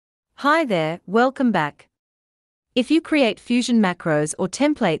Hi there, welcome back. If you create Fusion macros or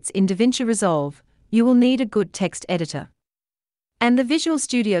templates in DaVinci Resolve, you will need a good text editor. And the Visual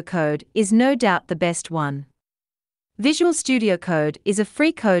Studio Code is no doubt the best one. Visual Studio Code is a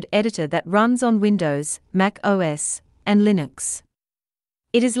free code editor that runs on Windows, Mac OS, and Linux.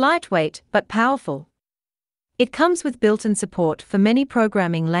 It is lightweight but powerful. It comes with built-in support for many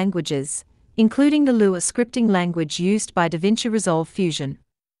programming languages, including the Lua scripting language used by DaVinci Resolve Fusion.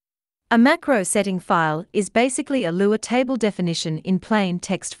 A macro setting file is basically a Lua table definition in plain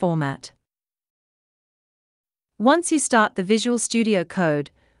text format. Once you start the Visual Studio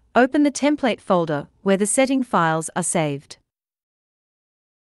Code, open the template folder where the setting files are saved.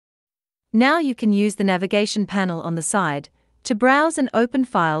 Now you can use the navigation panel on the side to browse and open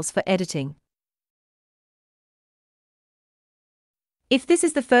files for editing. If this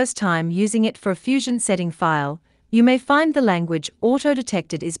is the first time using it for a Fusion setting file, you may find the language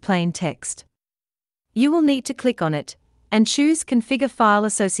auto-detected is plain text. You will need to click on it and choose Configure File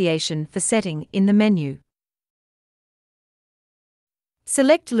Association for setting in the menu.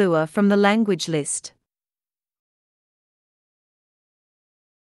 Select Lua from the language list.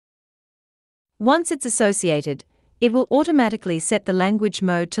 Once it's associated, it will automatically set the language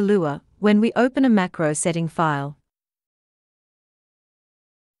mode to Lua when we open a macro setting file.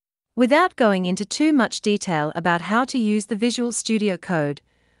 Without going into too much detail about how to use the Visual Studio Code,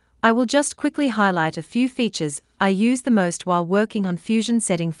 I will just quickly highlight a few features I use the most while working on Fusion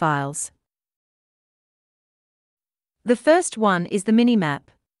setting files. The first one is the Minimap.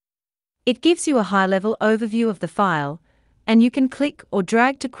 It gives you a high-level overview of the file, and you can click or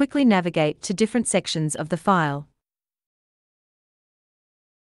drag to quickly navigate to different sections of the file.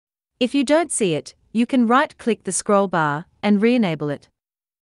 If you don't see it, you can right-click the scroll bar and re-enable it.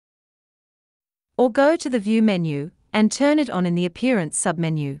 Or go to the View menu and turn it on in the Appearance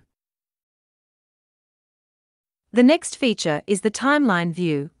submenu. The next feature is the Timeline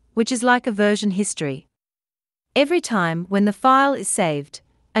view, which is like a version history. Every time when the file is saved,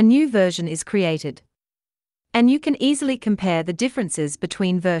 a new version is created. And you can easily compare the differences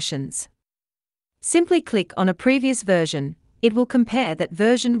between versions. Simply click on a previous version, it will compare that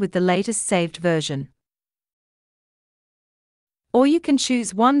version with the latest saved version. Or you can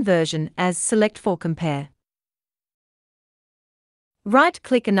choose one version as Select for Compare.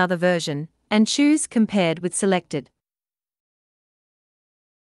 Right-click another version and choose Compared with Selected.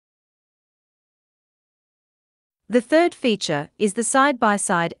 The third feature is the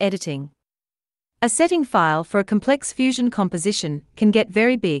side-by-side editing. A setting file for a complex Fusion composition can get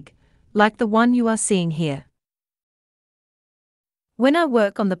very big, like the one you are seeing here. When I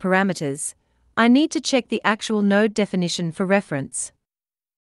work on the parameters, I need to check the actual node definition for reference.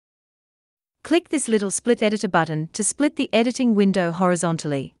 Click this little Split Editor button to split the editing window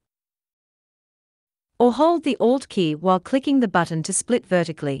horizontally. Or hold the Alt key while clicking the button to split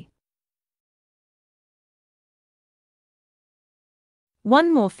vertically.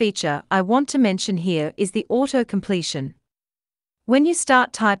 One more feature I want to mention here is the auto-completion. When you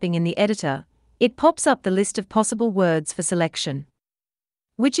start typing in the editor, it pops up the list of possible words for selection,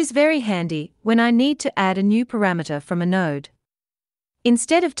 which is very handy when I need to add a new parameter from a node.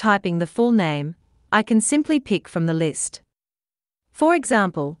 Instead of typing the full name, I can simply pick from the list. For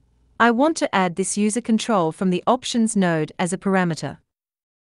example, I want to add this user control from the Options node as a parameter.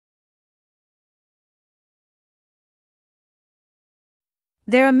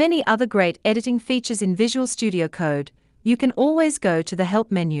 There are many other great editing features in Visual Studio Code. You can always go to the Help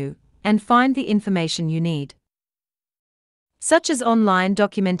menu and find the information you need, such as online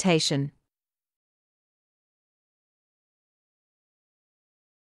documentation,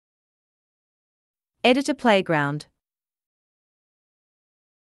 editor playground,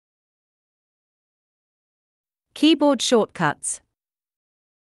 keyboard shortcuts,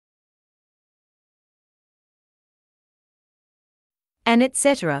 and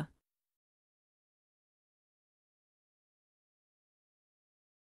etc.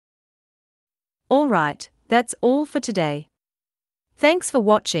 Alright, that's all for today. Thanks for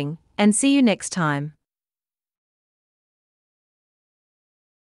watching, and see you next time.